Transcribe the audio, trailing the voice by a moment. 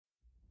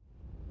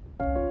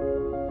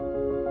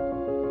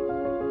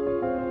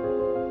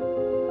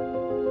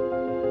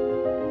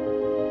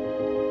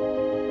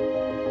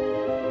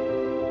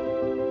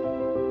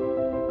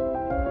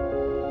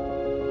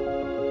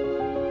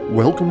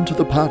Welcome to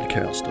the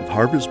podcast of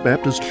Harvest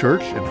Baptist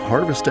Church in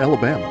Harvest,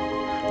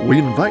 Alabama. We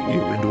invite you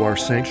into our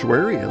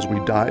sanctuary as we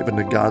dive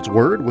into God's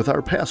Word with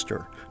our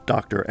pastor,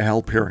 Dr.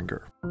 Al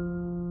Peringer.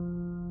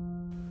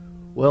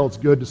 Well, it's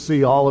good to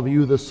see all of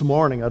you this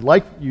morning. I'd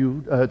like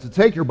you to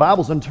take your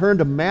Bibles and turn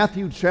to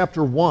Matthew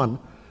chapter 1.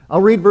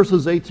 I'll read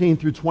verses 18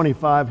 through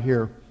 25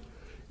 here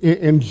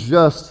in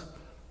just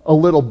a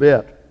little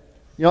bit.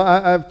 You know,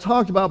 I've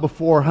talked about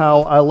before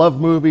how I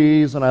love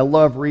movies and I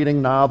love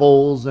reading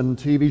novels and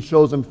TV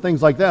shows and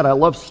things like that. I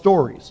love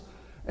stories.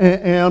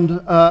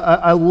 And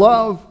I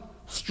love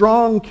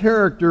strong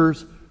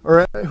characters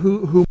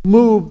who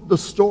move the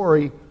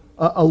story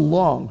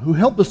along, who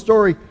help the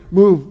story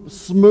move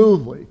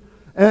smoothly.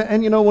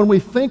 And you know, when we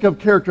think of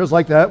characters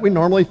like that, we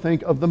normally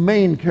think of the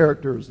main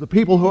characters, the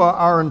people who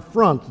are in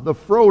front, the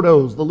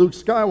Frodos, the Luke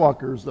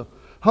Skywalkers, the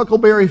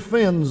Huckleberry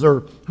Finns,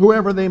 or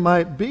whoever they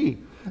might be.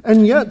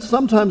 And yet,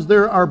 sometimes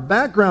there are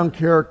background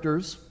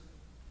characters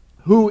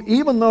who,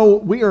 even though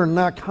we are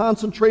not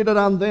concentrated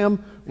on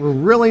them, we're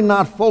really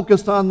not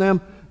focused on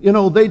them, you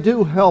know, they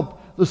do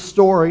help the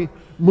story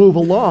move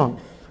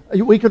along.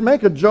 We could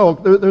make a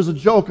joke. There's a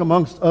joke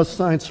amongst us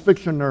science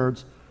fiction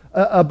nerds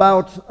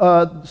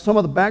about some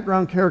of the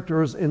background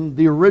characters in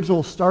the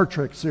original Star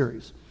Trek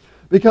series.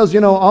 Because,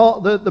 you know,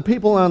 all the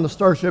people on the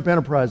Starship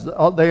Enterprise,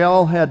 they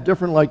all had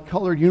different, like,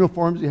 colored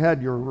uniforms. You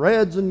had your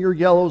reds and your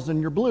yellows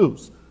and your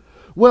blues.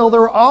 Well,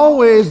 there are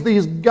always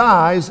these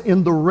guys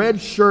in the red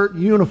shirt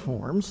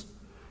uniforms.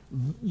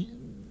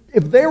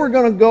 If they were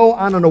going to go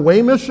on an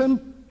away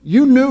mission,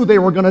 you knew they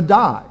were going to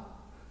die.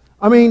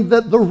 I mean,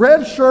 the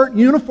red shirt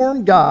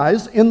uniform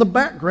guys in the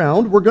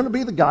background were going to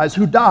be the guys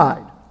who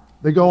died.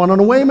 They go on an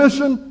away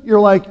mission, you're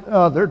like,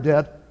 oh, they're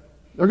dead.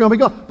 They're going to be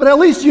gone. But at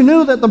least you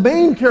knew that the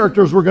main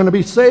characters were going to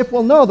be safe.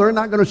 Well, no, they're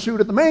not going to shoot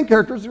at the main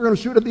characters. They're going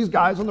to shoot at these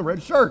guys in the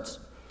red shirts.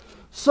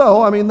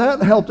 So, I mean,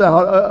 that helped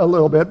out a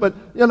little bit, but,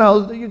 you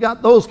know, you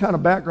got those kind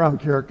of background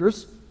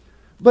characters.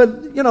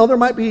 But, you know, there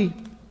might be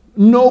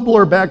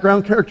nobler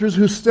background characters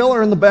who still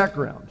are in the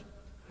background.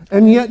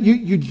 And yet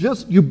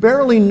you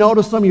barely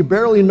notice them, you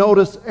barely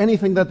notice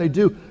anything that they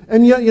do.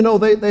 And yet, you know,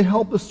 they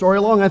help the story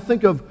along. I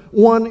think of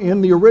one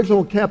in the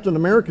original Captain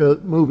America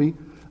movie,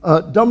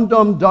 Dum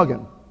Dum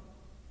Dugan.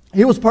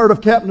 He was part of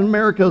Captain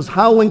America's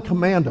Howling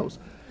Commandos.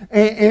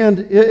 And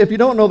if you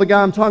don't know the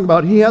guy I'm talking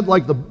about, he had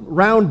like the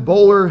round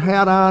bowler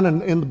hat on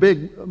and the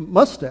big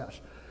mustache.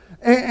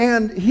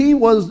 And he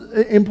was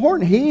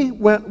important. He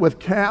went with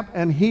Cap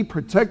and he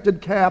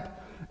protected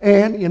Cap.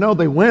 And, you know,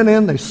 they went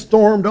in, they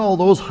stormed all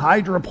those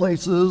Hydra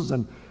places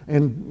and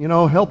you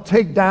know, helped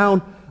take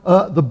down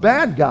the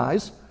bad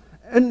guys.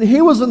 And he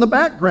was in the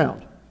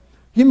background.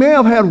 He may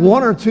have had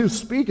one or two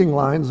speaking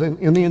lines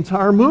in the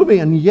entire movie,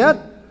 and yet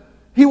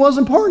he was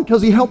important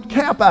because he helped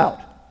Cap out.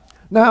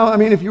 Now, I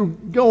mean, if you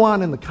go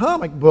on in the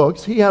comic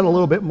books, he had a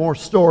little bit more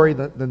story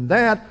than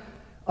that.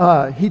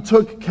 He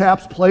took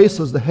Cap's place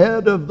as the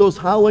head of those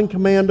Howling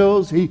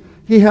Commandos. He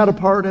had a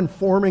part in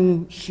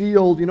forming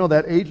S.H.I.E.L.D., you know,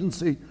 that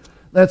agency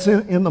that's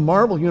in the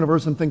Marvel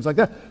universe and things like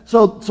that.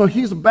 So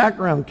he's a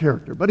background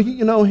character, but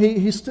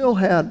he still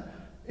had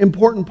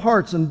important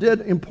parts and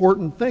did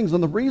important things.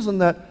 And the reason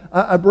that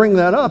I bring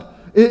that up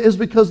is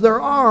because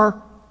there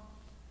are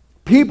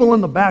people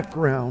in the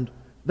background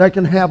that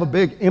can have a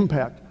big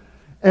impact.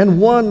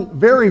 And one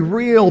very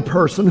real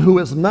person who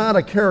is not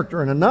a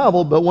character in a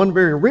novel, but one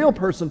very real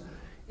person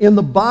in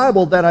the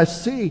Bible that I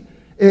see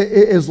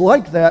is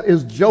like that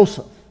is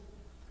Joseph.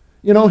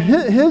 You know,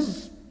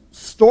 his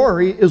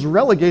story is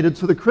relegated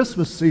to the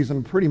Christmas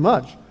season pretty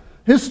much.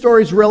 His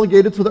story is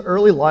relegated to the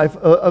early life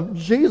of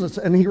Jesus,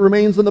 and he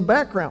remains in the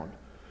background.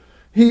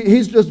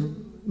 He's just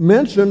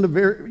mentioned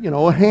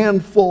a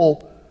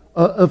handful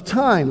of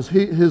times.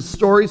 His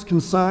story's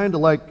consigned to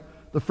like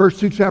the first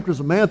two chapters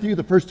of Matthew,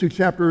 the first two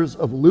chapters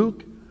of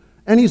Luke,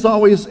 and he's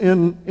always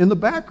in the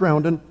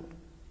background. And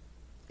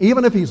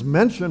even if he's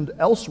mentioned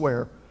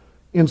elsewhere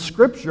in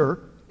Scripture,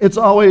 it's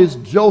always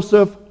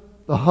Joseph,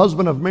 the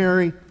husband of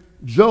Mary,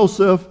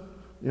 Joseph,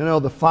 you know,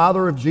 the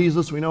father of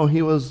Jesus. We know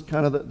he was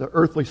kind of the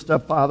earthly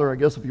stepfather, I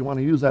guess, if you want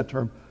to use that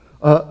term,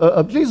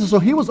 of Jesus. So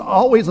he was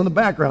always in the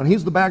background.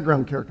 He's the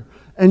background character.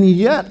 And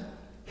yet,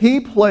 he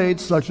played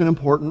such an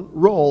important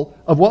role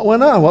of what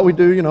went on, what we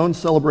do, you know, in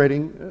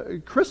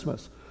celebrating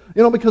Christmas.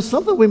 You know, because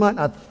something we might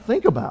not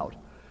think about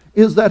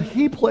is that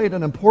he played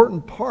an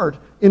important part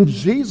in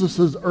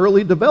Jesus'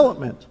 early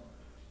development.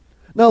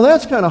 Now,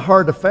 that's kind of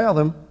hard to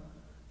fathom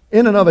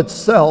in and of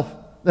itself,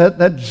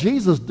 that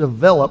Jesus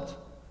developed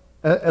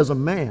as a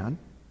man,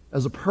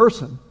 as a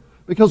person,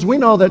 because we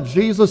know that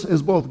Jesus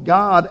is both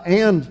God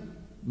and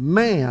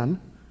man.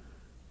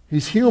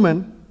 He's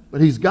human, but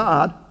he's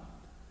God.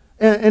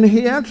 And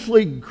he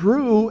actually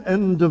grew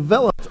and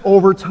developed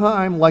over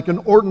time like an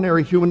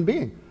ordinary human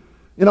being.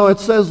 You know, it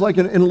says like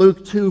in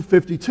Luke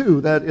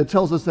 2:52 that it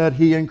tells us that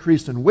he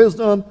increased in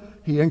wisdom,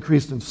 he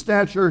increased in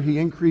stature, he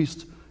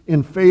increased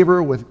in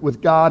favor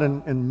with God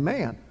and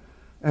man.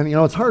 And, you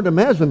know, it's hard to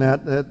imagine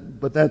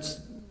but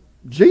that's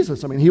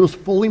Jesus. I mean, he was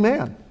fully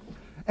man.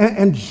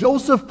 And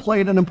Joseph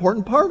played an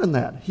important part in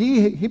that.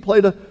 He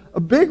played a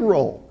big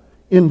role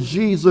in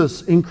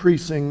Jesus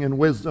increasing in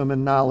wisdom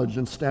and knowledge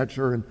and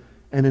stature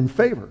and in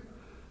favor.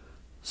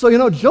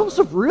 So,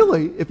 Joseph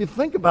really, if you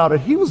think about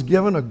it, he was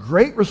given a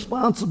great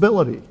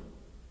responsibility.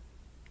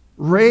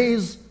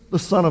 Raise the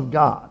Son of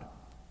God.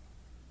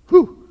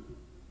 Whew,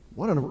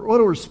 what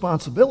a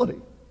responsibility.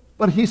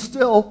 But he's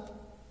still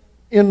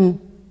in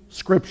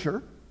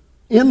Scripture,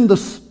 in the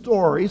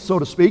story, so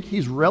to speak.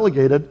 He's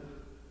relegated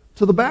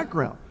to the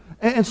background.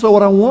 And so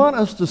what I want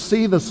us to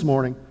see this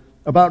morning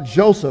about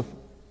Joseph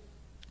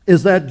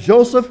is that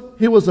Joseph,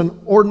 he was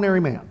an ordinary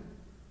man.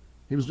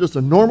 He was just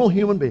a normal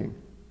human being.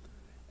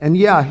 And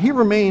yeah, he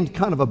remained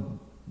kind of a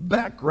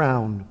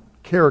background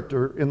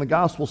character in the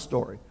gospel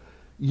story.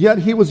 Yet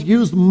he was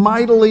used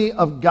mightily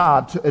of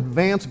God to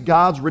advance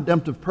God's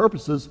redemptive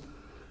purposes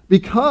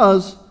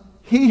because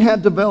he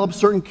had developed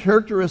certain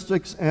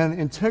characteristics and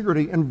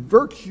integrity and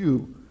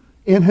virtue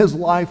in his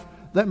life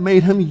that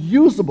made him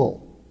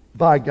usable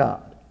by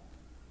God.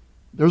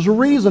 There's a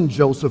reason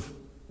Joseph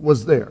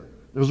was there.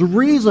 There's a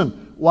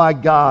reason why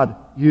God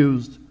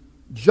used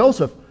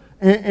Joseph.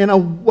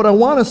 What I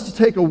want us to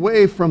take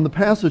away from the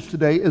passage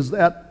today is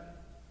that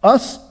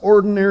us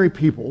ordinary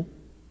people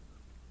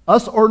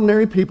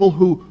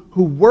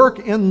who work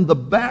in the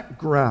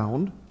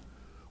background,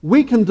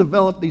 we can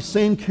develop these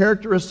same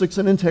characteristics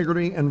and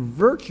integrity and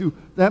virtue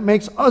that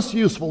makes us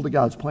useful to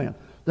God's plan,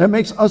 that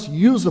makes us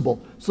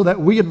usable so that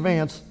we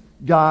advance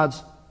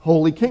God's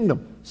holy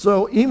kingdom.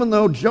 So even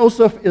though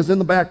Joseph is in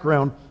the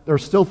background, there are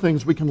still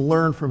things we can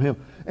learn from him.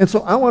 And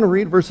so I want to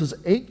read verses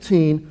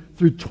 18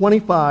 through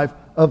 25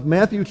 of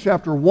Matthew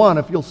chapter 1,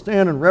 if you'll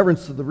stand in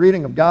reverence to the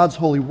reading of God's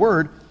holy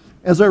word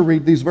as I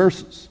read these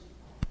verses.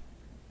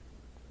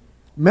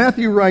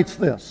 Matthew writes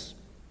this: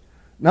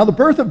 Now the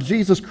birth of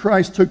Jesus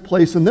Christ took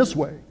place in this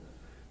way.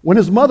 When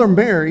his mother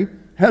Mary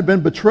had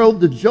been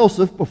betrothed to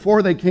Joseph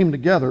before they came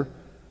together,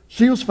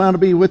 she was found to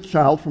be with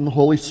child from the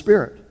Holy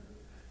Spirit.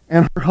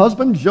 And her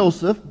husband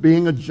Joseph,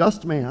 being a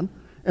just man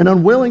and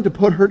unwilling to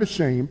put her to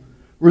shame,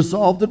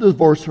 resolved to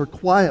divorce her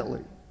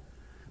quietly.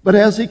 But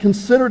as he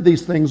considered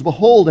these things,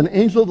 behold, an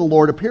angel of the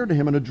Lord appeared to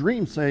him in a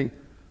dream, saying,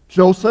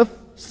 Joseph,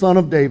 son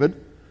of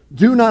David,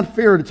 do not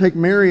fear to take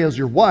Mary as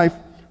your wife,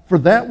 for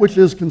that which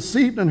is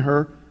conceived in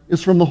her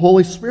is from the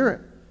Holy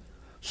Spirit.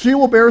 She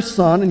will bear a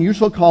son, and you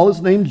shall call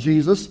his name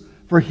Jesus,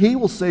 for he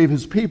will save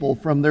his people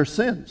from their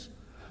sins.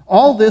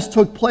 All this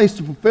took place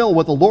to fulfill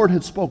what the Lord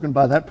had spoken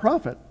by that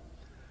prophet.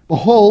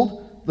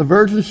 Behold, the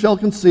virgin shall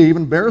conceive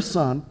and bear a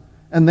son,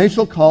 and they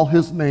shall call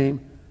his name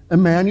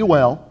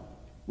Emmanuel,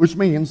 which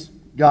means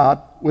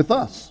God with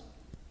us.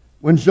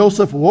 When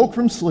Joseph woke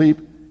from sleep,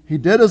 he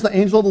did as the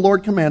angel of the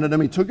Lord commanded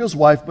him. He took his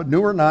wife, but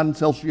knew her not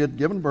until she had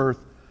given birth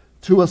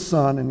to a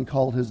son, and he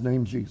called his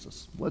name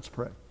Jesus. Let's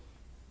pray.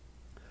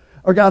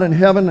 Our God in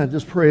heaven, I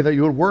just pray that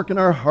you would work in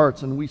our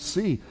hearts, and we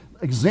see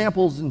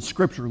examples in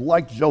Scripture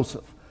like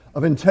Joseph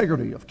of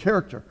integrity, of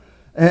character.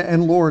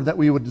 And Lord, that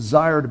we would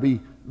desire to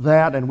be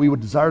that, and we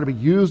would desire to be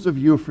used of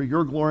you for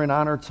your glory and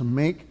honor to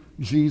make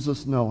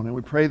Jesus known. And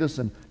we pray this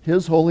in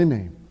his holy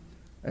name.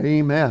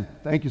 Amen.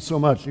 Thank you so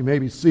much. You may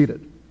be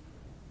seated.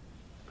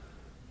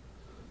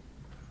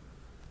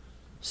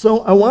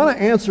 So I want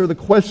to answer the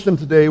question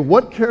today,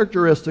 what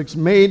characteristics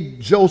made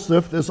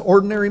Joseph, this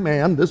ordinary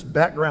man, this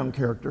background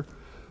character,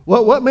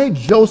 what made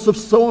Joseph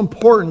so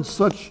important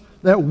such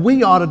that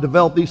we ought to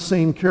develop these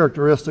same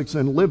characteristics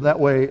and live that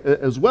way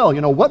as well?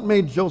 What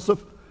made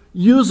Joseph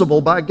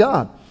usable by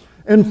God?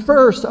 And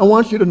first, I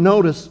want you to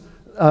notice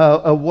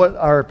what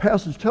our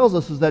passage tells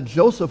us is that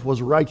Joseph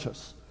was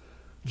righteous.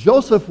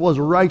 Joseph was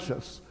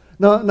righteous.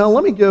 Now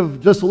let me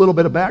give just a little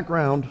bit of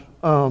background,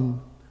 a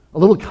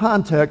little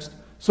context,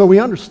 so we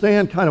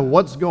understand kind of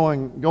what's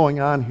going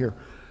on here.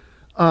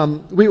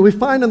 We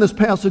find in this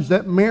passage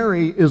that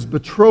Mary is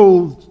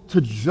betrothed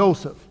to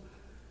Joseph.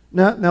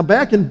 Now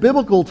back in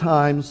biblical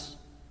times,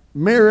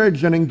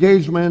 marriage and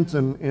engagement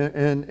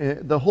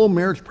and the whole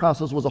marriage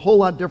process was a whole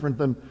lot different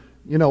than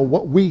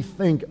what we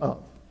think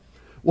of.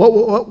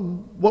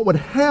 What would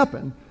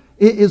happen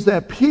is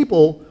that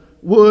people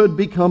would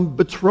become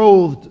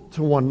betrothed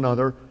to one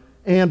another,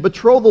 and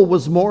betrothal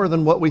was more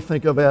than what we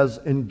think of as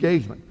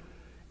engagement.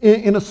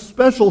 In a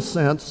special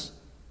sense,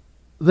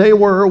 they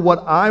were what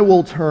I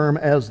will term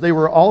as they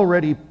were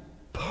already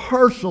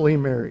partially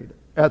married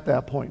at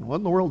that point. What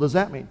in the world does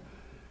that mean?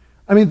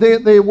 I mean,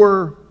 they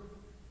were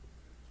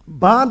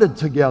bonded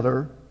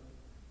together,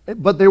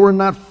 but they were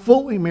not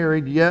fully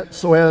married yet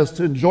so as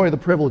to enjoy the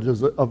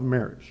privileges of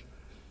marriage.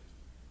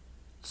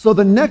 So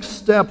the next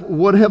step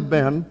would have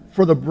been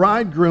for the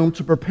bridegroom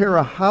to prepare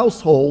a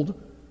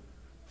household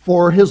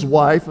for his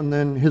wife and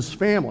then his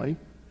family.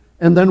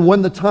 And then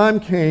when the time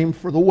came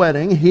for the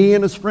wedding, he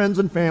and his friends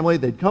and family,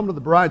 they'd come to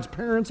the bride's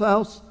parents'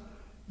 house.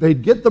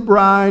 They'd get the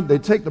bride,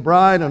 they'd take the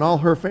bride and all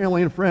her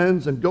family and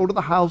friends and go to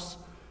the house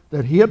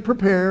that he had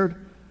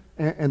prepared,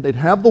 and they'd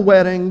have the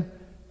wedding,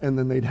 and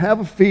then they'd have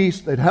a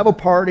feast, they'd have a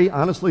party.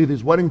 Honestly,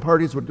 these wedding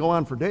parties would go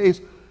on for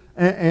days.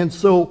 And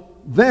so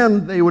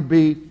then they would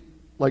be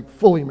like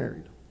fully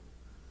married.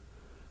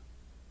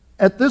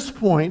 At this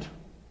point,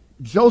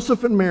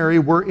 Joseph and Mary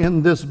were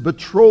in this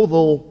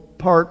betrothal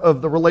part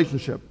of the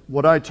relationship,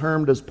 what I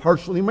termed as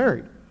partially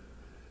married.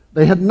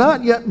 They had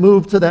not yet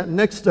moved to that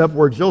next step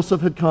where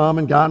Joseph had come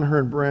and gotten her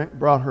and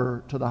brought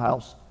her to the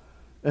house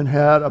and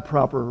had a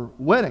proper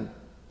wedding.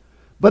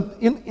 But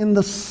in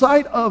the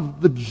sight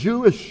of the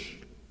Jewish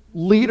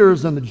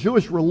leaders and the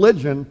Jewish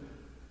religion,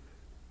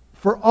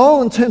 for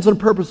all intents and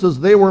purposes,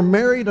 they were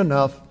married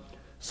enough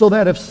so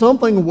that if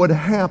something would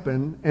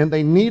happen and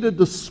they needed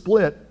to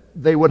split,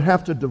 they would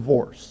have to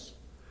divorce.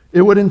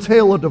 It would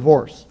entail a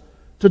divorce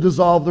to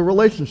dissolve the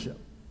relationship.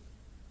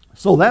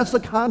 So that's the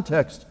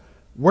context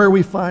where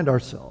we find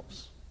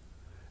ourselves.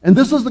 And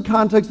this is the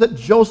context that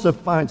Joseph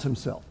finds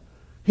himself.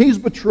 He's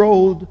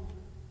betrothed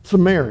to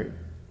Mary.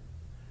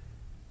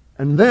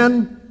 And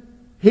then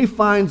he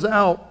finds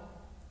out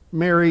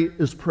Mary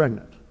is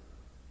pregnant.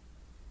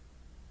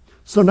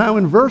 So now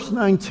in verse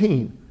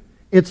 19,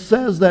 it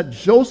says that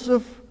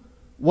Joseph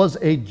was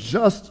a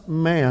just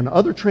man.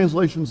 Other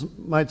translations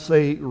might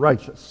say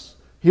righteous.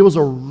 He was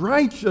a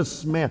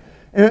righteous man.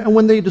 And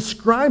when they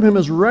describe him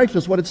as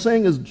righteous, what it's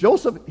saying is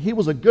Joseph, he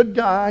was a good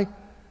guy.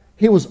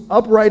 He was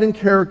upright in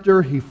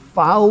character. He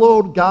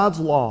followed God's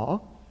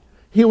law.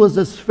 He was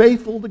as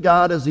faithful to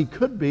God as he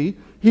could be.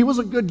 He was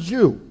a good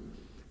Jew.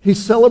 He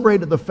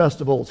celebrated the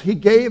festivals. He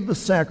gave the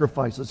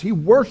sacrifices. He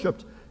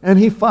worshiped and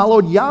he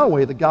followed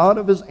Yahweh, the God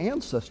of his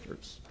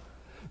ancestors.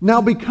 Now,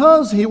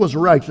 because he was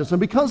righteous and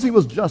because he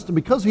was just and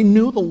because he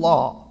knew the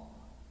law,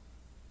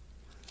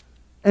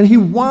 and he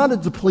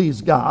wanted to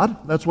please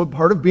God, that's what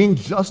part of being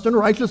just and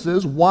righteous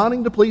is,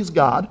 wanting to please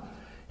God,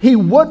 he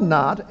would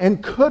not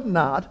and could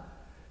not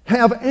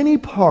have any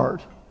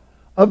part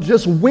of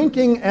just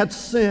winking at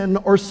sin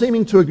or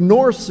seeming to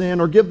ignore sin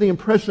or give the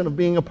impression of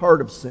being a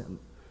part of sin.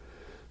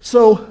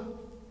 So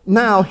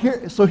now,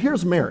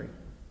 here's Mary,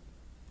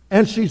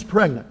 and she's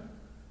pregnant.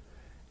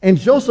 And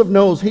Joseph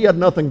knows he had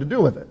nothing to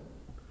do with it.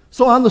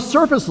 So on the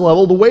surface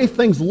level, the way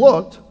things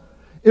looked,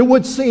 it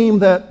would seem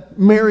that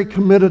Mary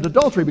committed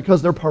adultery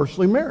because they're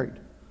partially married,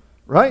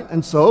 right?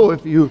 And so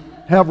if you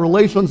have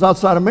relations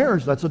outside of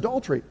marriage, that's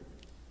adultery.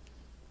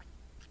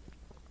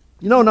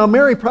 You know, now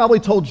Mary probably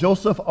told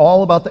Joseph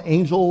all about the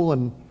angel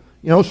and,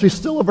 you know, she's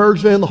still a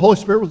virgin. The Holy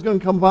Spirit was going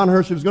to come upon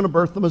her. She was going to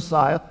birth the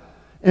Messiah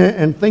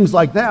and things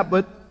like that.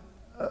 But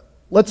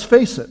let's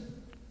face it.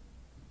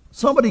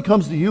 Somebody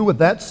comes to you with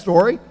that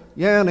story.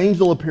 Yeah, an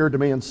angel appeared to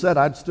me and said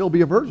I'd still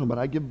be a virgin, but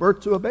I'd give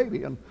birth to a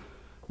baby and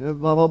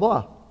blah, blah,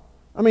 blah.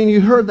 I mean,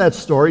 you heard that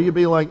story. You'd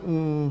be like,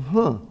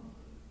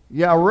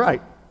 yeah,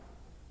 right.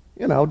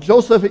 You know,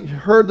 Joseph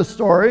heard the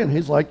story and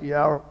he's like,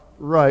 yeah,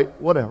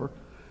 right, whatever.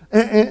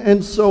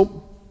 And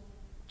so,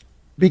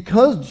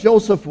 because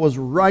Joseph was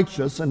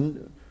righteous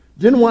and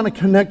didn't want to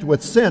connect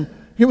with sin,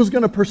 he was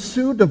going to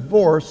pursue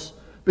divorce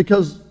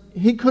because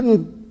he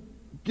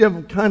couldn't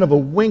give kind of a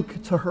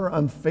wink to her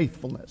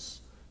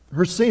unfaithfulness,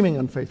 her seeming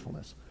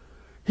unfaithfulness.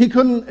 He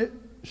couldn't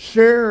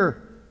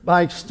share,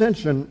 by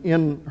extension,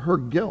 in her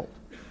guilt.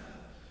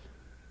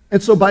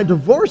 And so by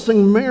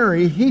divorcing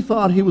Mary, he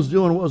thought he was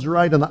doing what was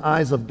right in the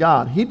eyes of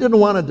God. He didn't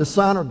want to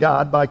dishonor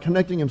God by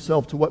connecting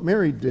himself to what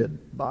Mary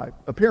did by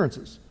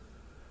appearances.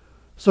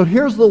 So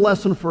here's the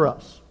lesson for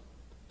us.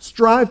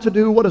 Strive to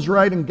do what is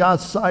right in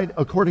God's sight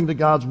according to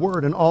God's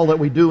word in all that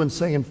we do and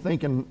say and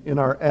think in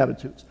our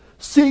attitudes.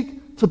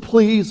 Seek to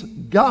please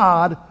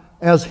God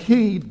as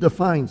he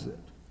defines it.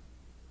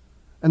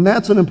 And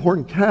that's an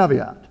important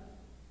caveat.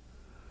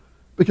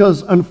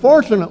 Because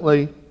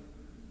unfortunately,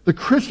 the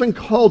Christian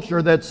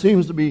culture that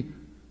seems to be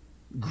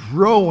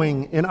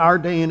growing in our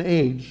day and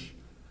age,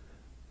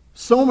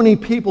 so many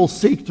people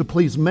seek to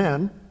please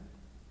men,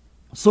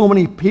 so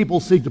many people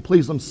seek to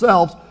please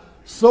themselves,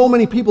 so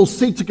many people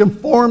seek to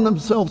conform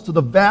themselves to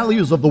the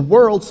values of the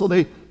world, so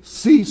they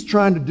cease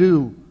trying to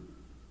do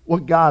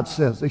what God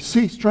says. They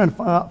cease trying to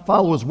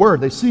follow his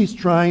word. They cease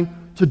trying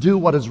to do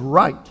what is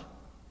right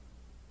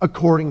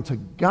according to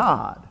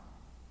God,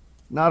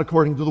 not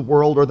according to the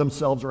world or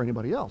themselves or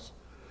anybody else.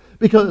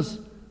 Because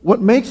what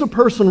makes a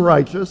person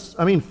righteous,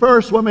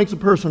 first, what makes a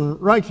person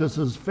righteous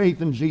is faith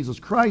in Jesus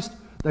Christ.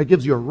 That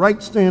gives you a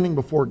right standing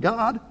before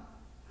God.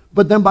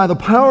 But then by the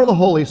power of the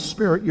Holy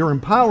Spirit, you're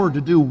empowered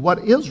to do what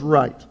is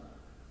right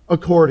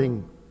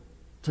according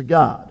to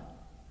God.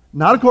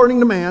 Not according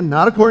to man,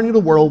 not according to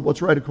the world,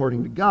 what's right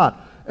according to God.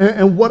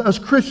 And what us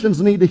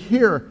Christians need to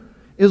hear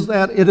is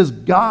that it is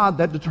God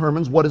that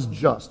determines what is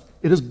just.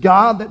 It is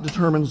God that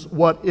determines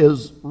what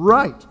is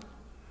right.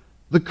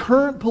 The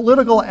current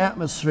political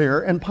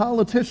atmosphere and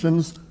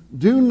politicians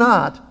do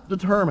not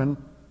determine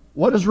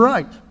what is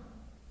right.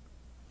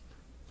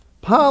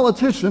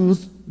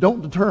 Politicians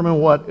don't determine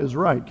what is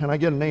right. Can I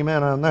get an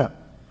amen on that?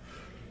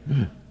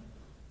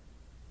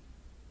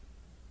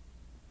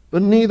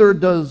 But neither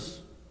does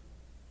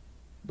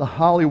the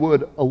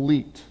Hollywood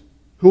elite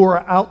who are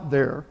out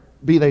there,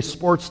 be they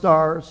sports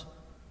stars,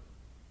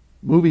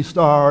 movie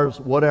stars,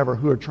 whatever,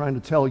 who are trying to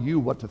tell you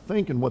what to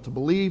think and what to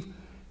believe.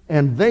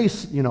 And they,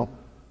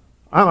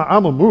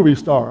 I'm a movie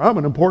star, I'm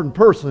an important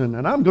person,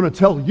 and I'm going to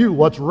tell you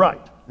what's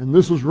right, and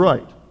this is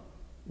right.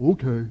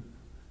 Okay.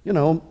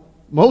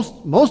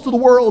 Most of the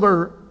world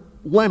are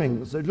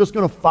lemmings. They're just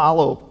going to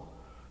follow.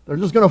 They're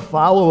just going to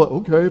follow it.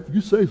 Okay, if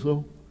you say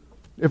so.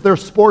 If their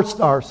sports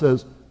star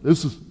says,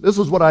 this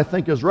is what I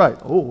think is right.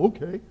 Oh,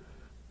 okay.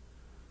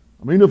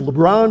 I mean, if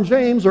LeBron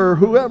James or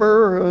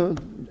whoever,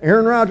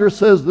 Aaron Rodgers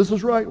says this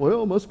is right,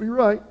 well, it must be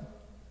right.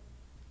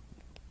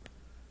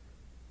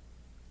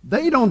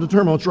 They don't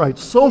determine what's right.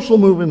 Social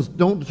movements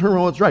don't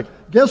determine what's right.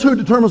 Guess who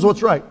determines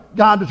what's right?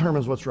 God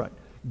determines what's right.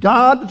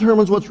 God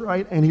determines what's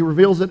right, and he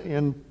reveals it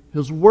in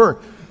his word.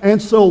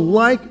 And so,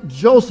 like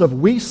Joseph,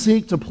 we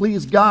seek to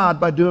please God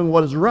by doing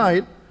what is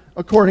right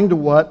according to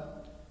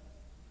what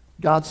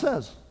God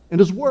says in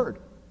his word.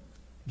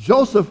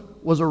 Joseph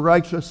was a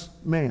righteous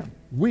man.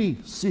 We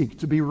seek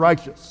to be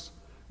righteous.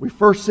 We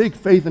first seek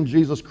faith in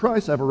Jesus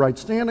Christ, have a right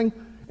standing,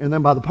 and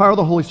then by the power of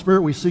the Holy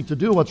Spirit, we seek to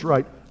do what's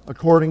right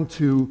according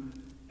to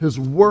his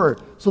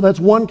word. So that's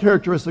one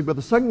characteristic. But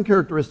the second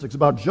characteristic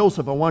about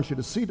Joseph I want you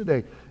to see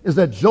today is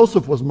that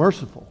Joseph was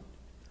merciful.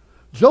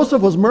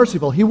 Joseph was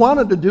merciful. He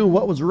wanted to do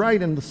what was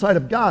right in the sight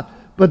of God,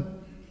 but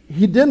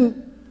he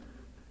didn't.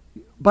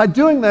 By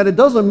doing that, it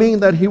doesn't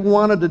mean that he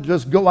wanted to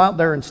just go out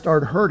there and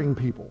start hurting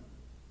people,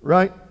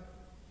 right?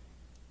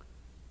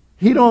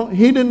 He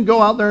didn't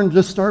go out there and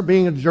just start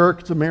being a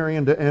jerk to Mary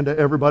and to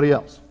everybody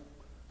else.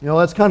 You know,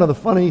 that's kind of the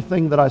funny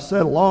thing that I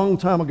said a long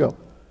time ago.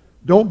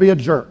 Don't be a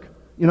jerk.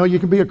 You know, you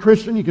can be a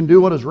Christian, you can do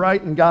what is right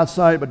in God's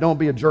sight, but don't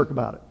be a jerk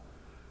about it.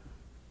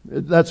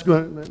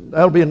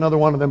 That'll be another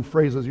one of them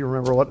phrases you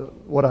remember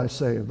what I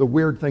say, the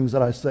weird things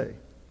that I say.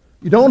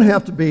 You don't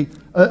have to be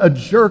a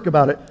jerk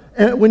about it.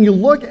 And when you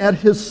look at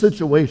his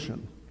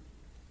situation,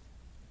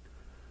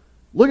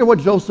 look at what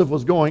Joseph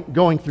was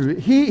going through.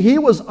 He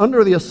was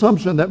under the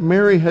assumption that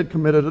Mary had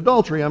committed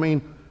adultery. I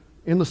mean,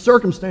 in the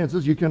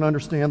circumstances, you can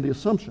understand the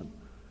assumption.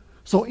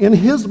 So in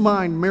his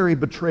mind, Mary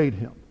betrayed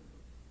him.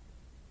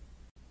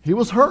 He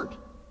was hurt.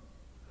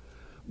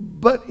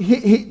 But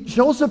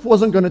Joseph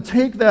wasn't going to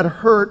take that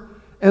hurt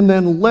and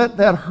then let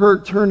that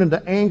hurt turn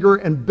into anger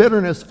and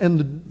bitterness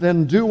and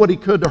then do what he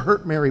could to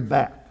hurt Mary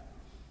back.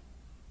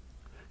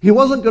 He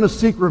wasn't going to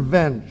seek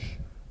revenge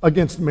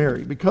against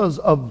Mary because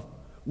of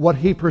what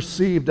he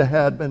perceived to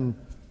have been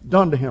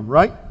done to him,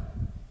 right?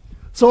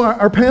 So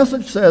our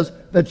passage says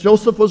that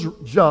Joseph was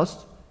just,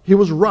 he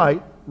was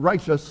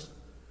righteous,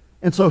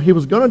 and so he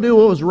was going to do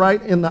what was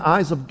right in the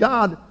eyes of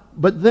God,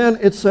 but then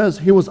it says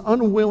he was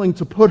unwilling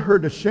to put her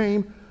to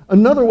shame.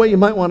 Another way you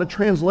might want to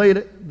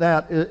translate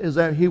that is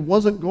that he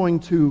wasn't going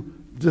to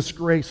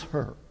disgrace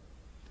her.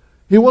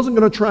 He wasn't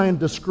going to try and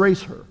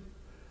disgrace her.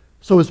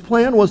 So his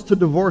plan was to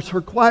divorce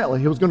her quietly.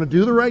 He was going to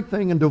do the right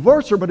thing and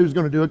divorce her, but he was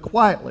going to do it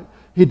quietly.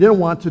 He didn't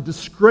want to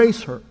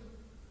disgrace her.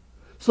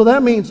 So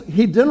that means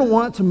he didn't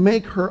want to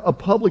make her a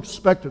public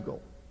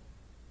spectacle.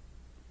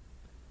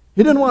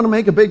 He didn't want to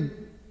make a big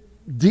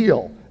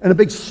deal and a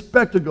big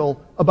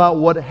spectacle about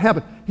what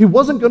happened. He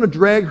wasn't going to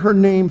drag her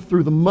name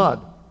through the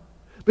mud.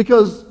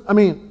 Because, I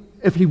mean,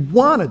 if he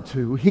wanted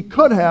to, he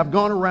could have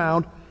gone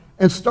around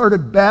and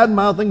started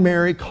bad-mouthing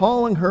Mary,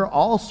 calling her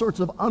all sorts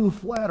of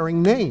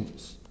unflattering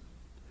names.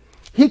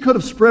 He could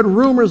have spread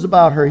rumors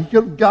about her. He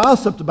could have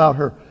gossiped about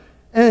her.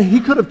 And he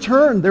could have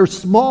turned their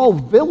small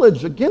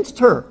village against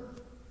her.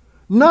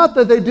 Not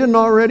that they didn't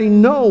already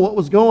know what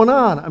was going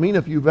on. I mean,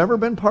 if you've ever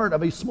been part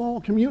of a small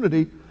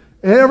community,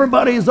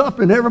 everybody's up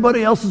in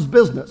everybody else's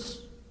business.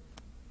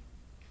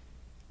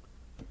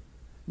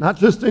 Not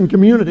just in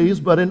communities,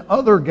 but in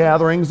other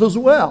gatherings as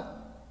well.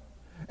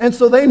 And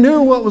so they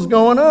knew what was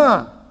going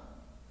on.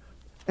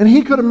 And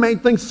he could have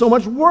made things so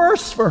much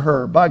worse for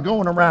her by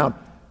going around,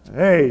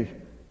 hey,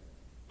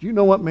 do you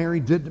know what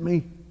Mary did to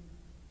me?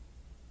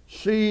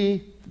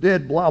 She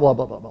did blah, blah,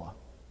 blah, blah, blah.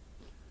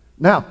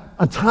 Now,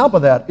 on top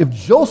of that, if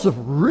Joseph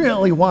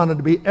really wanted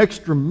to be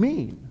extra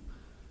mean,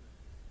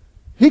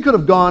 he could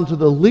have gone to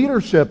the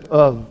leadership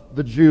of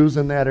the Jews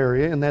in that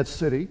area, in that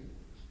city,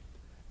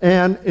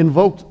 and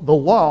invoked the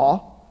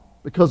law,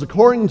 because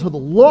according to the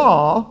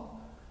law,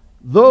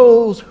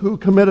 those who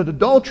committed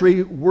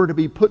adultery were to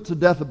be put to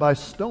death by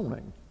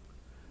stoning.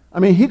 I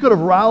mean, he could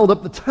have riled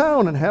up the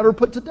town and had her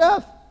put to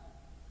death.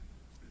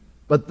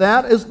 But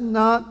that is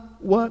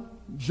not what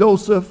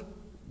Joseph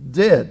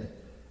did.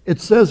 It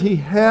says he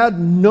had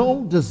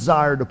no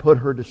desire to put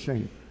her to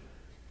shame.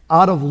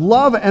 Out of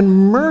love and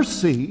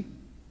mercy,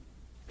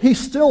 he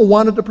still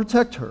wanted to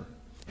protect her.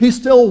 He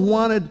still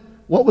wanted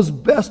what was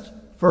best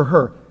for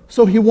her.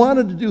 So he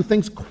wanted to do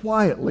things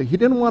quietly. He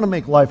didn't want to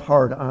make life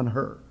hard on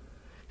her.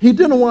 He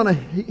didn't want to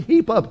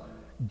heap up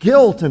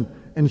guilt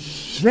and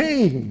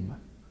shame.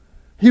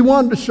 He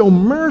wanted to show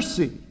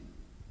mercy.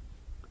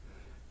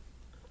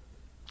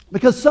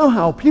 Because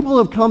somehow people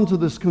have come to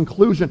this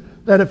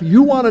conclusion that if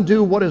you want to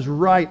do what is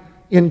right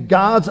in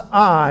God's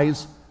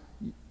eyes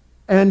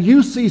and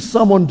you see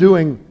someone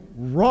doing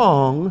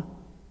wrong,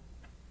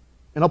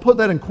 and I'll put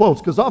that in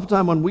quotes because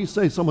oftentimes when we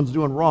say someone's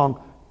doing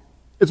wrong,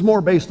 it's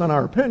more based on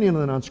our opinion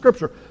than on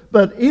Scripture.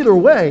 But either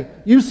way,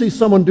 you see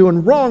someone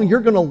doing wrong,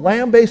 you're going to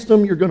lambaste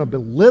them, you're going to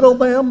belittle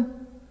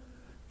them.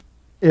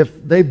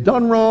 if they've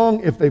done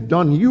wrong, if they've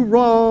done you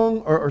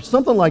wrong, or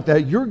something like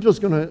that, you're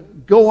just going to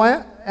go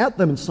at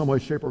them in some way,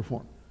 shape, or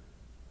form.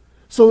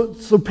 So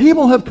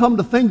people have come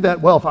to think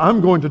that, well, if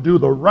I'm going to do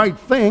the right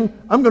thing,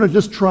 I'm going to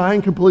just try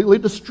and completely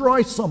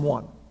destroy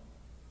someone.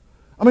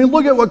 I mean,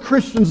 look at what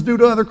Christians do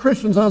to other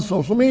Christians on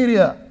social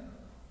media.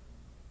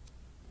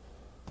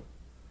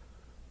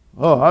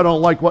 Oh, I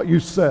don't like what you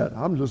said.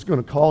 I'm just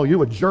going to call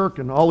you a jerk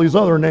and all these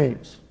other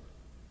names.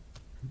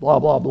 Blah,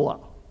 blah, blah.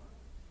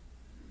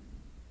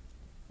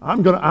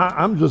 I'm going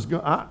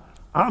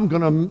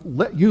to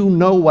let you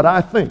know what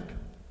I think.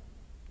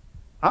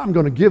 I'm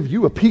going to give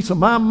you a piece of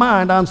my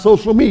mind on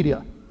social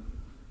media.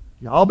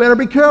 Y'all better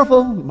be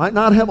careful. You might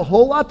not have a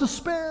whole lot to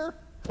spare.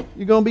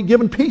 You're going to be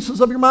giving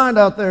pieces of your mind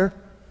out there.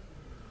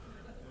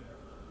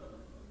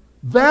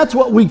 That's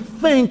what we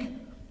think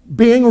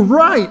being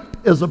right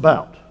is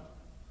about.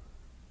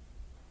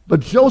 But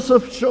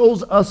Joseph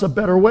shows us a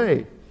better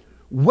way.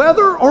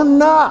 Whether or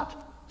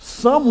not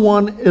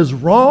someone is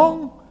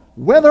wrong,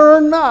 whether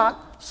or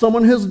not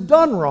someone has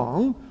done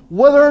wrong,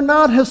 whether or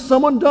not has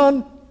someone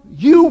done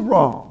you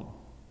wrong,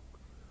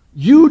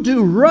 you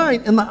do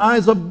right in the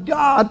eyes of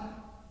God,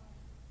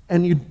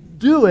 and you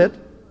do it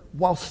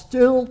while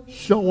still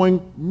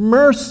showing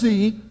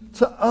mercy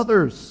to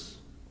others.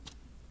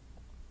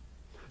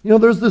 You know,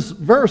 there's this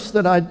verse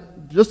that I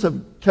just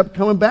have kept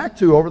coming back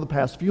to over the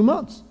past few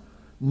months.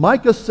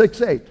 Micah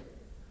 6:8.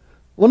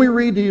 Let me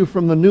read to you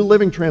from the New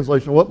Living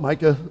Translation what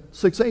Micah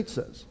 6:8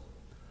 says.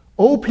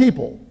 O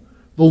people,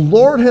 the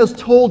Lord has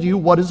told you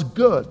what is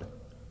good,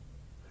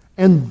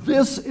 and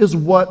this is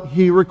what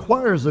he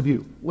requires of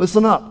you.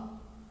 Listen up.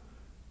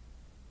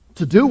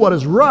 To do what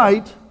is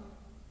right,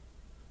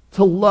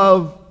 to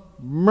love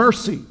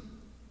mercy,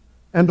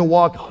 and to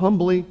walk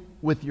humbly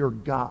with your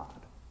God.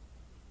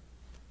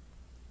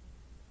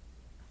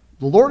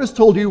 The Lord has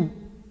told you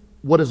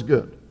what is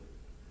good.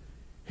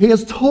 He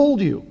has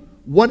told you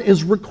what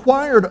is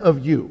required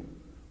of you.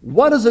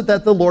 What is it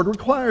that the Lord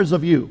requires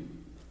of you?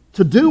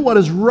 To do what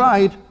is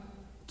right,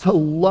 to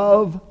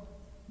love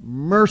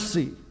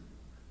mercy,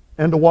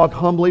 and to walk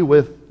humbly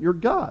with your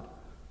God.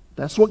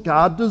 That's what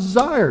God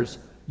desires.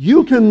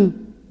 You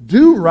can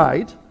do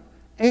right,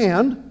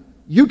 and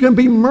you can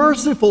be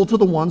merciful to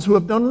the ones who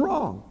have done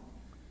wrong.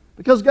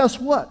 Because guess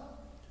what?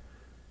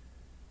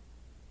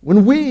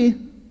 When we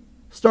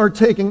start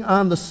taking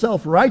on the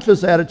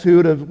self-righteous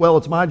attitude of, well,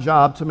 it's my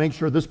job to make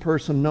sure this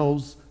person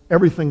knows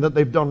everything that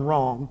they've done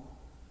wrong,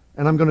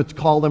 and I'm going to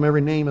call them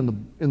every name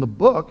in the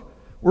book,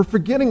 we're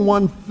forgetting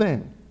one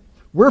thing.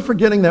 We're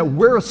forgetting that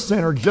we're a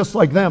sinner just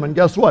like them, and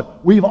guess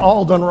what? We've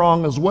all done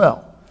wrong as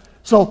well.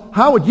 So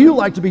how would you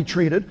like to be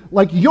treated?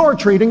 Like you're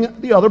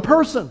treating the other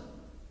person.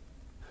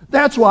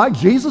 That's why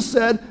Jesus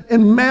said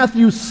in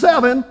Matthew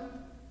 7,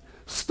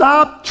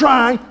 stop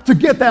trying to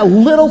get that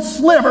little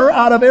sliver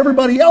out of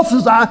everybody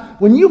else's eye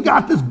when you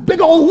got this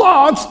big old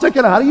log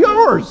sticking out of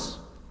yours.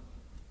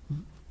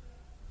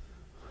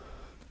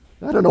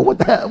 I don't know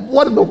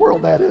what in the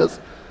world that is.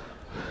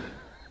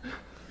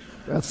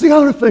 That's the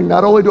other thing.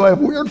 Not only do I have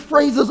weird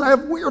phrases, I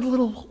have weird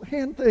little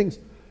hand things.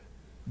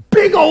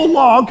 Big old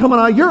log coming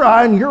out of your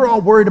eye, and you're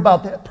all worried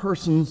about that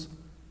person's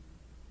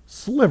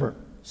sliver,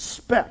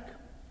 speck.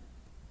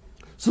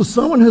 So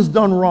someone has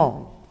done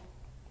wrong.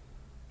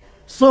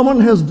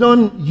 Someone has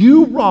done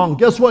you wrong.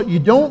 Guess what? You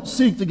don't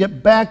seek to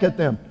get back at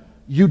them.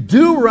 You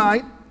do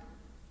right,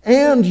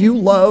 and you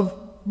love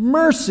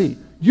mercy.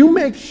 You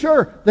make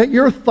sure that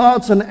your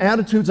thoughts and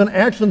attitudes and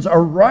actions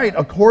are right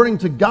according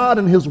to God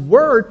and His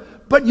Word,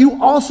 but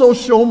you also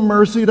show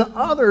mercy to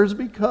others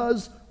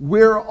because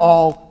we're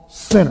all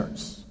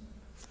sinners.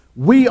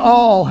 We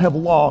all have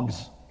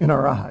logs in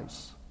our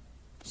eyes.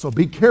 So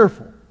be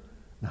careful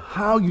in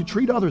how you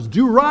treat others.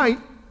 Do right,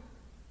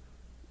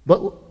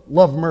 but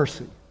love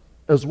mercy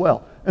as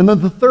well. And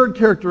then the third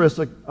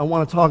characteristic I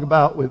want to talk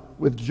about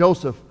with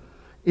Joseph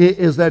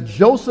is that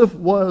Joseph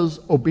was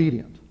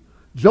obedient.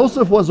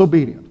 Joseph was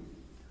obedient.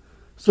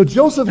 So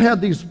Joseph had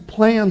these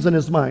plans in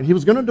his mind. He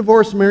was going to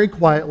divorce Mary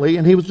quietly,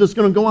 and he was just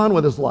going to go on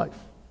with his life.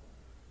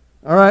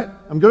 All right,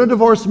 I'm going to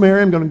divorce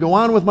Mary. I'm going to go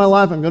on with my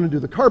life. I'm going to do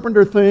the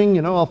carpenter thing.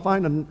 You know, I'll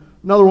find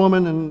another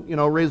woman and, you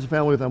know, raise a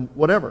family with them,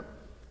 whatever.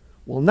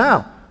 Well,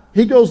 now,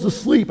 he goes to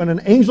sleep, and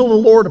an angel of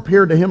the Lord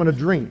appeared to him in a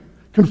dream,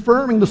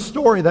 confirming the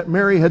story that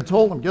Mary had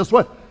told him. Guess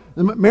what?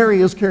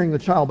 Mary is carrying the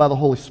child by the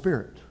Holy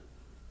Spirit.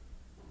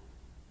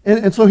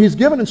 And so he's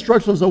given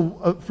instructions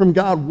from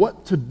God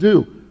what to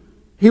do.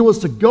 He was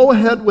to go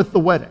ahead with the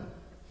wedding.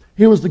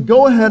 He was to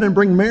go ahead and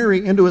bring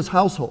Mary into his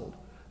household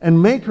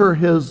and make her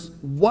his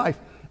wife.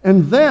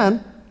 And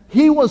then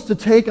he was to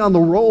take on the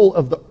role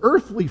of the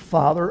earthly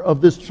father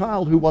of this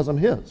child who wasn't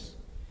his.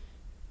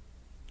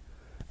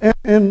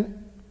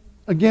 And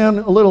again,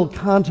 a little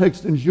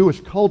context in Jewish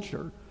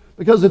culture,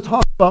 because it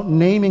talks about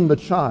naming the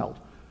child.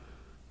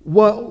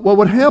 What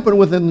would happen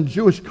within the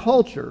Jewish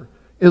culture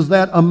is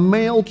that a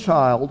male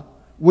child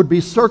would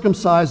be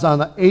circumcised on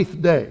the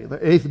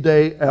 8th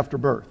day after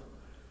birth.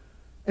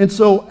 And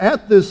so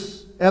at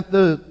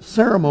the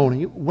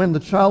ceremony, when the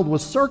child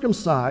was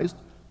circumcised,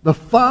 the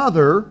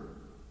father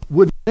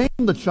would name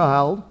the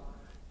child,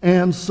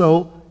 and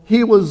so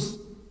he was,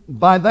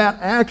 by that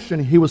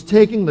action, he was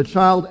taking the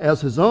child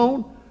as his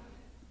own.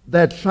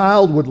 That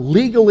child would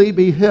legally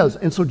be his.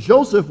 And so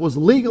Joseph was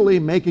legally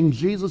making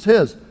Jesus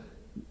his.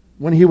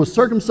 When he was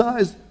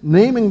circumcised,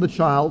 naming the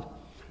child,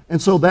 and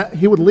so that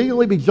he would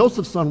legally be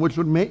Joseph's son, which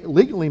would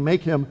legally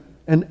make him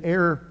an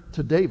heir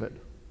to David.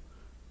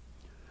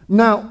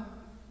 Now,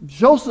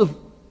 Joseph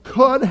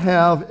could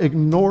have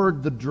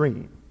ignored the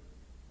dream.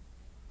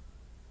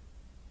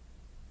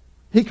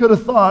 He could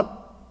have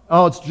thought,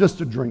 oh, it's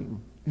just a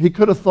dream. He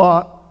could have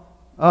thought,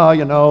 oh,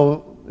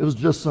 it was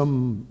just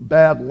some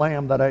bad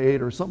lamb that I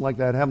ate or something like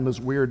that, having this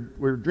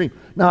weird dream.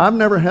 Now, I've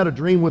never had a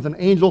dream with an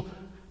angel.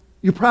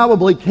 You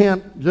probably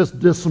can't just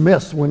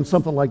dismiss when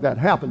something like that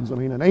happens. I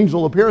mean, an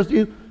angel appears to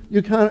you,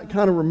 you kind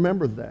of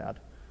remember that.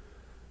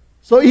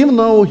 So even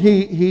though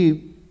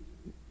he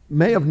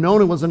may have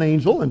known it was an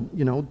angel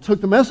and,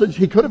 took the message,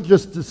 he could have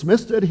just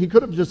dismissed it. He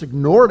could have just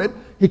ignored it.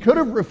 He could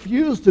have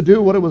refused to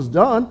do what it was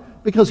done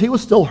because he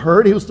was still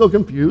hurt. He was still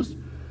confused.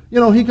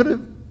 He could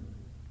have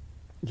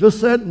just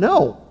said,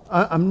 no,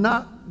 I'm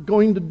not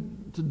going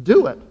to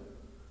do it.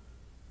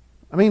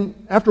 I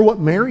mean, after what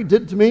Mary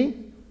did to me,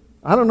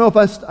 I don't know if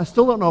I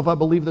still don't know if I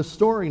believe this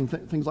story and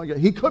things like that.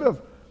 He could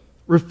have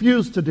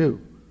refused to do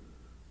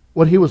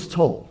what he was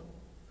told.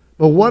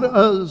 But what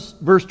does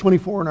verse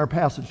 24 in our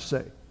passage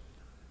say?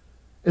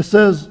 It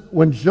says,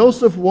 when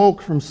Joseph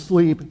woke from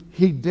sleep,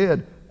 he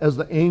did as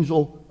the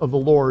angel of the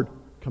Lord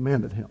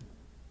commanded him.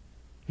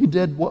 He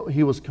did what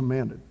he was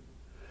commanded.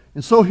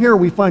 And so here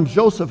we find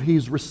Joseph,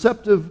 he's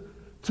receptive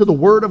to the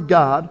word of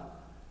God,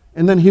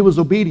 and then he was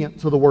obedient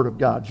to the word of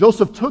God.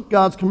 Joseph took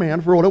God's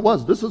command for what it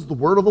was. This is the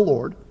word of the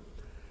Lord.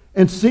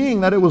 And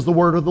seeing that it was the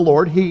word of the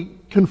Lord, he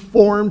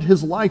conformed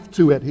his life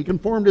to it. He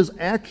conformed his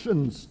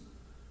actions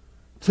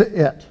to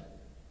it.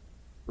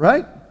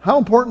 Right? How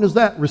important is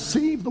that?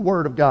 Receive the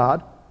word of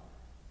God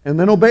and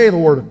then obey the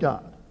word of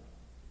God.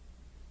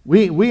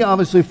 We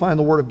obviously find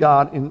the word of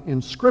God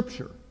in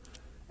Scripture.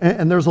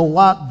 And there's a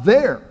lot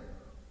there.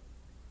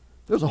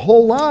 There's a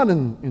whole lot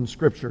in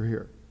Scripture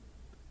here.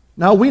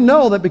 Now we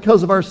know that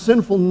because of our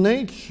sinful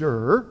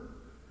nature,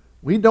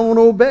 we don't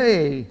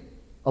obey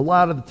a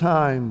lot of the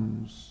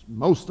times,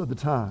 most of the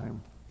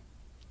time.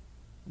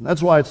 And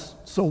that's why it's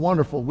so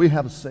wonderful. We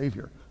have a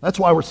Savior. That's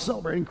why we're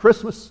celebrating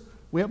Christmas.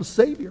 We have a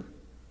Savior.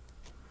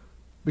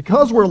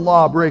 Because we're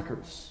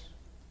lawbreakers,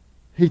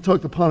 He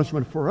took the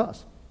punishment for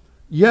us.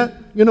 Yet,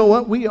 you know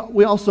what? We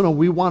also know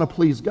we want to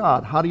please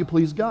God. How do you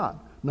please God?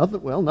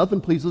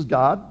 Nothing pleases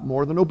God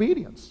more than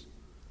obedience.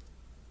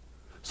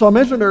 So I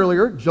mentioned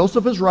earlier,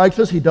 Joseph is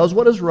righteous. He does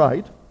what is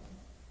right.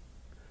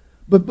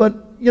 But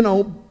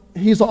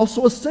he's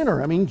also a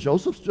sinner. I mean,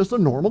 Joseph's just a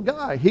normal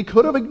guy. He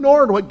could have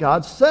ignored what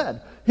God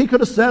said. He could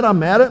have said, I'm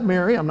mad at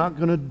Mary. I'm not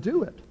going to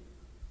do it.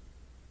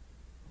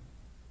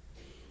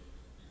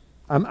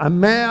 I'm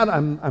mad.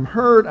 I'm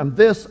hurt. I'm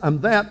this.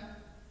 I'm that.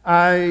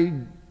 I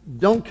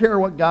don't care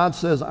what God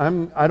says.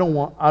 I don't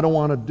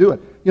want to do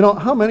it.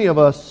 How many of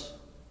us,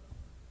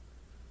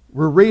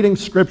 we're reading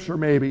Scripture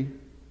maybe.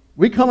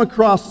 We come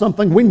across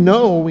something we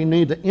know we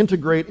need to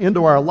integrate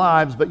into our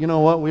lives, but you know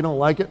what? We don't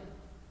like it.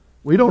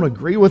 We don't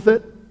agree with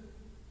it.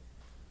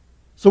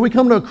 So we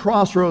come to a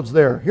crossroads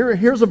there.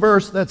 Here's a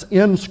verse that's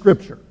in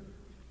Scripture.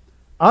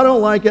 I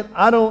don't like it.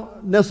 I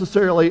don't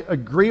necessarily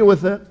agree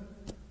with it.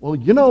 Well,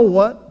 you know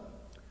what?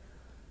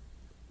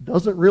 It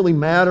doesn't really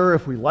matter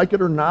if we like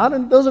it or not,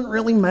 and it doesn't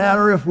really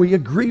matter if we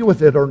agree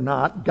with it or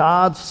not.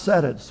 God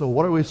said it. So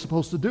what are we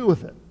supposed to do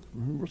with it?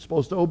 We're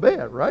supposed to obey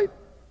it, right?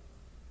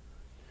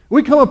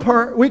 We come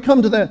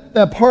to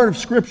that part of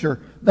Scripture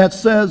that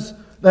says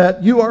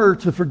that you are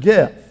to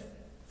forgive.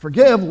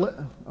 Forgive,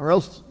 or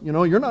else,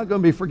 you're not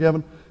going to be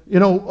forgiven.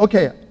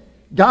 Okay,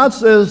 God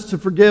says to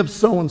forgive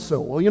so-and-so.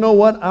 Well, you know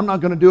what? I'm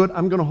not going to do it.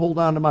 I'm going to hold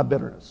on to my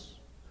bitterness.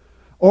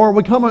 Or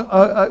we come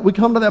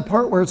to that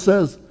part where it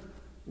says,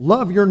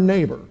 love your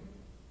neighbor.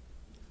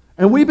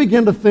 And we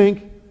begin to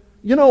think,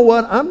 you know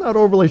what? I'm not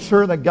overly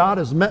sure that God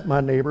has met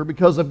my neighbor,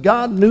 because if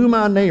God knew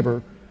my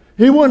neighbor,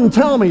 He wouldn't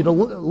tell me to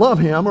love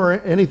him or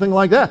anything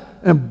like that.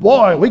 And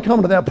boy, we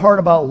come to that part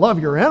about love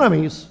your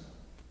enemies.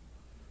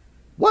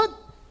 What?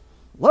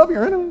 Love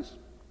your enemies?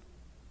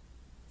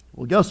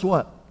 Well, guess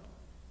what?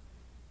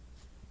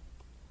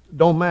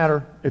 Don't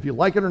matter. If you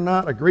like it or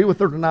not, agree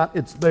with it or not,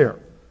 it's there.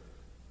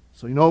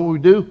 So you know what we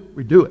do?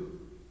 We do it.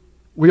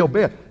 We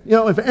obey it.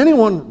 If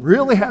anyone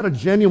really had a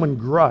genuine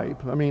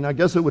gripe, I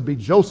guess it would be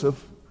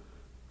Joseph,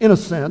 in a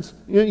sense.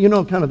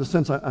 Kind of the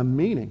sense I'm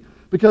meaning.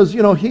 Because,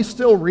 he's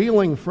still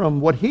reeling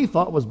from what he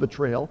thought was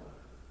betrayal.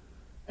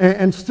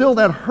 And still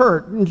that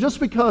hurt. And just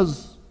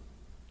because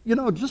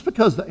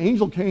the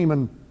angel came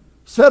and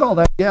said all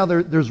that, yeah,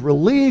 there's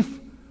relief,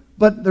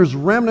 but there's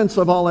remnants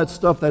of all that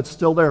stuff that's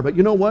still there. But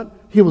you know what?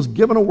 He was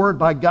given a word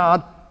by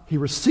God. He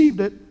received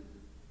it,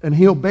 and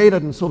he obeyed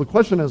it. And so the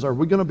question is, are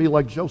we going to be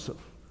like Joseph?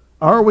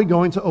 Are we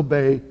going to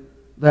obey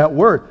that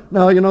word?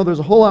 Now, there's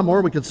a whole lot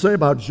more we could say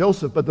about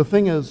Joseph, but the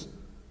thing is,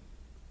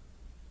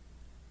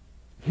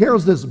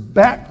 here's this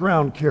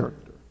background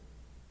character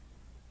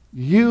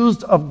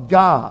used of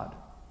God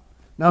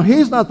Now,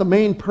 he's not the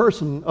main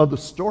person of the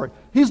story.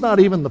 He's not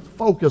even the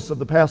focus of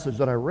the passage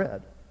that I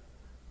read.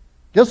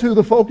 Guess who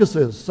the focus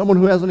is? Someone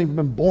who hasn't even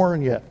been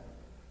born yet.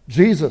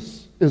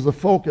 Jesus is the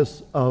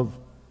focus of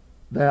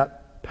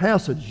that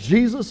passage.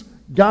 Jesus,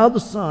 God the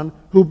Son,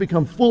 who would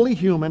become fully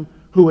human,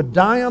 who would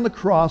die on the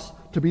cross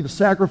to be the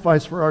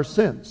sacrifice for our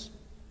sins.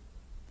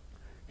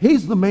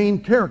 He's the main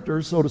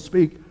character, so to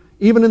speak,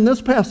 even in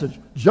this passage.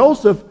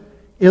 Joseph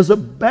is a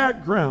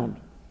background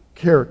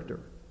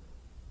character.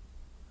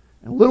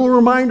 And a little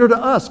reminder to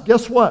us,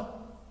 guess what?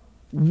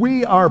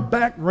 We are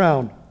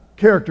background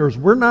characters.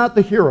 We're not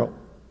the hero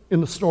in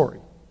the story.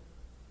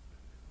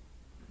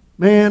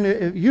 Man,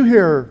 if you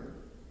hear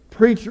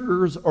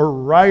preachers or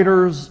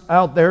writers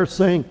out there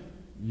saying,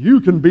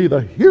 you can be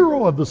the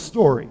hero of the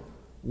story,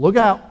 look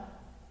out.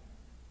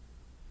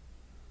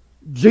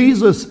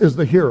 Jesus is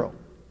the hero,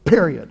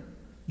 period.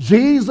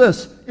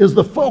 Jesus is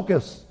the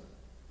focus,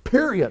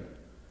 period.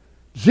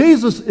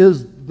 Jesus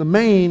is the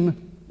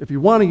main, if you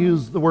want to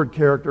use the word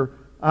character,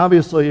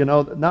 obviously,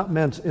 not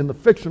meant in the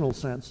fictional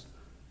sense,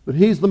 but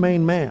he's the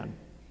main man,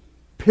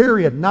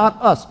 period,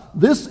 not us.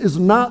 This is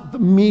not the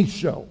me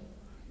show.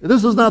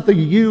 This is not the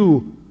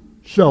you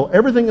show.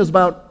 Everything is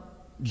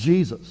about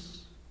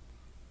Jesus.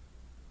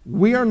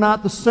 We are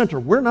not the center.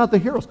 We're not the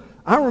heroes.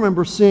 I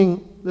remember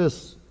seeing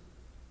this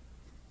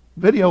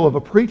video of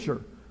a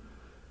preacher,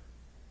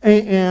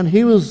 and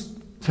he was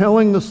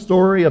telling the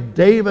story of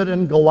David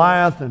and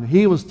Goliath, and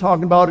he was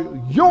talking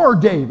about, you're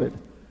David.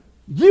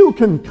 You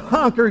can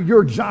conquer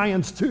your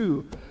giants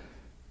too.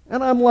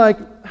 And I'm like,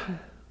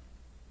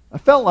 I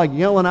felt like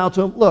yelling out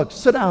to him, look,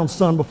 sit down,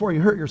 son, before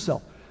you hurt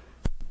yourself.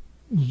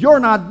 We're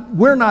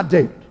not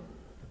David.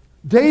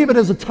 David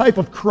is a type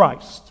of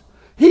Christ.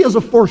 He is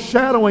a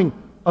foreshadowing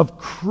of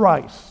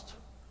Christ.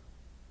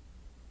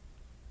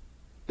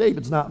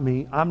 David's not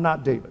me. I'm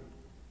not David.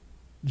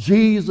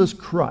 Jesus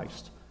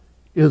Christ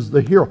is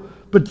the hero.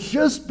 But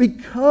just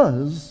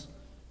because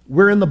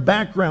we're in the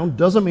background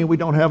doesn't mean we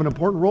don't have an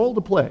important role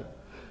to play.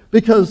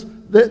 Because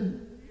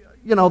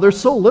there's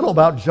so little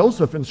about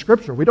Joseph in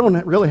Scripture. We don't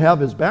really have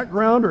his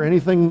background or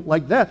anything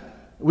like that.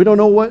 We don't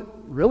know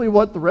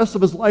what the rest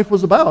of his life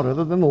was about,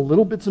 other than the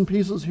little bits and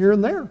pieces here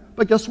and there.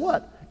 But guess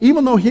what?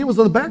 Even though he was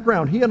in the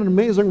background, he had an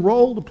amazing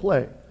role to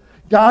play.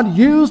 God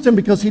used him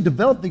because he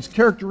developed these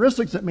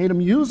characteristics that made him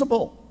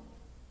usable.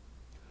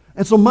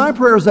 And so my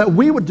prayer is that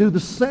we would do the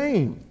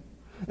same.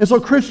 And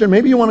so, Christian,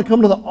 maybe you want to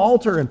come to the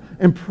altar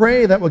and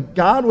pray that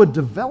God would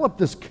develop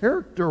this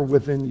character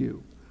within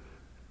you.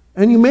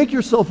 And you make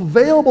yourself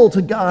available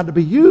to God to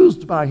be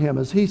used by him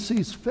as he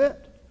sees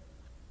fit.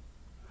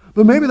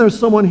 But maybe there's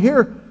someone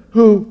here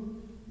who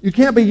you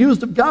can't be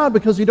used of God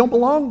because you don't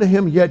belong to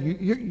him yet.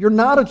 You're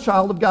not a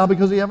child of God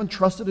because you haven't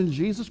trusted in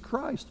Jesus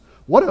Christ.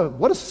 What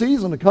a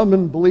season to come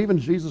and believe in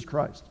Jesus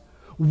Christ.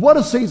 What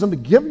a season to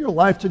give your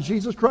life to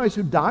Jesus Christ,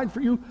 who died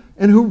for you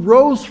and who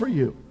rose for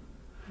you.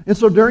 And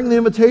so during the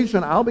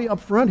invitation, I'll be up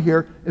front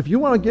here. If you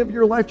want to give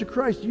your life to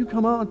Christ, you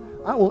come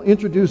on. I will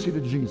introduce you to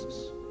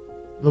Jesus,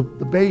 the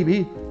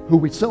baby who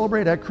we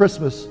celebrate at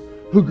Christmas,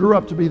 who grew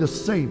up to be the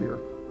Savior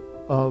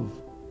of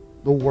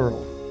the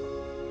world.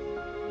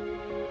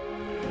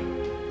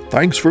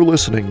 Thanks for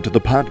listening to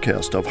the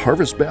podcast of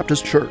Harvest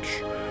Baptist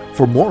Church.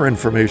 For more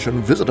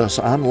information, visit us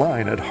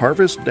online at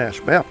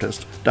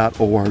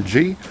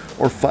harvest-baptist.org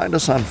or find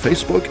us on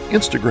Facebook,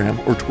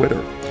 Instagram, or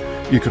Twitter.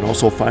 You can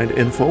also find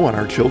info on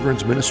our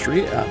children's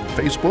ministry on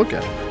Facebook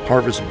at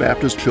Harvest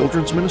Baptist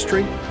Children's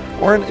Ministry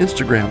or on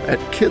Instagram at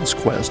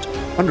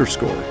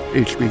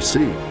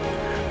kidsquest_HBC.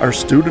 Our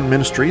student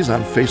ministries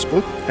on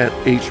Facebook at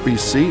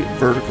HBC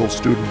Vertical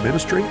Student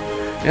Ministry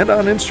and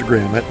on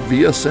Instagram at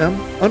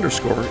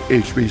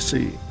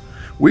VSM_HBC.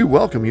 We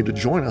welcome you to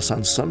join us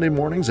on Sunday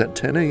mornings at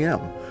 10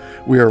 a.m.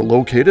 We are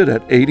located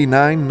at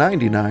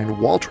 8999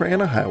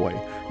 Waltrana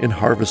Highway in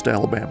Harvest,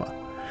 Alabama.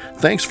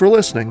 Thanks for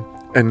listening,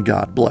 and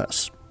God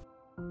bless.